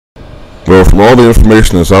Well, from all the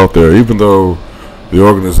information that's out there, even though the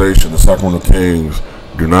organization, the Sacramento Kings,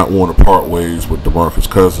 do not want to part ways with DeMarcus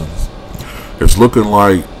Cousins, it's looking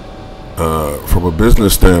like, from a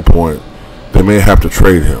business standpoint, they may have to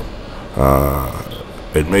trade him.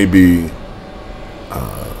 It may be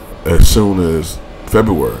as soon as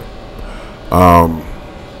February. The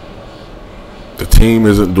team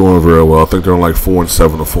isn't doing very well. I think they're like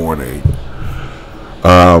 4-7 or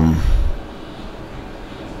 4-8.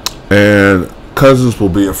 And Cousins will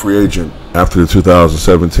be a free agent after the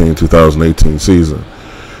 2017-2018 season.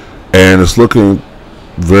 And it's looking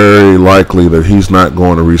very likely that he's not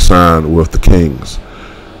going to re-sign with the Kings.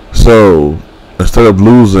 So instead of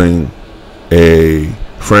losing a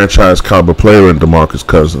franchise caliber player in DeMarcus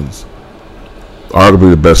Cousins,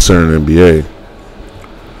 arguably the best center in the NBA,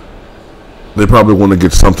 they probably want to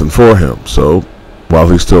get something for him. So while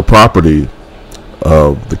he's still property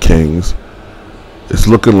of the Kings, it's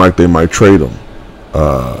looking like they might trade him.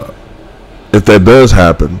 If that does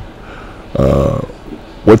happen,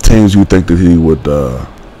 what teams do you think that he would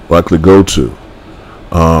likely go to?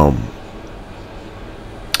 Or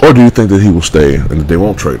do you think that he will stay and that they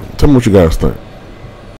won't trade him? Tell me what you guys think.